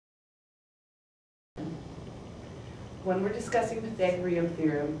When we're discussing Pythagorean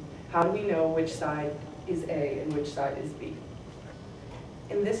theorem, how do we know which side is A and which side is B?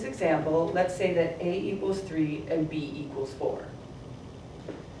 In this example, let's say that A equals 3 and B equals 4.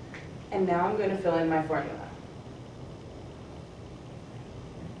 And now I'm going to fill in my formula.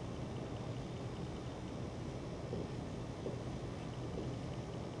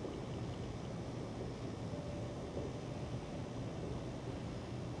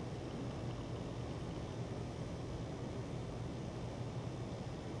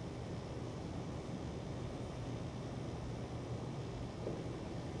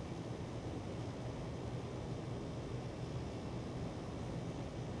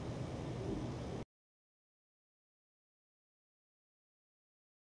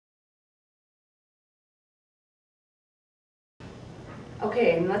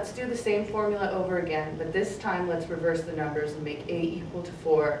 Okay, and let's do the same formula over again, but this time let's reverse the numbers and make A equal to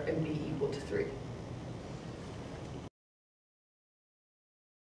 4 and B equal to 3.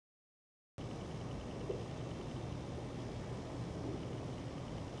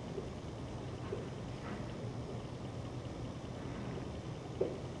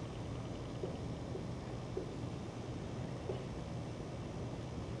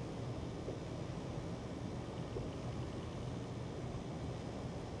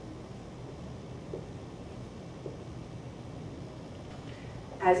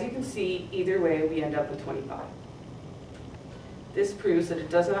 As you can see, either way we end up with 25. This proves that it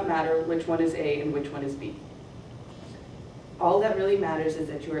does not matter which one is A and which one is B. All that really matters is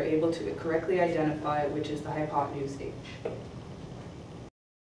that you are able to correctly identify which is the hypotenuse H.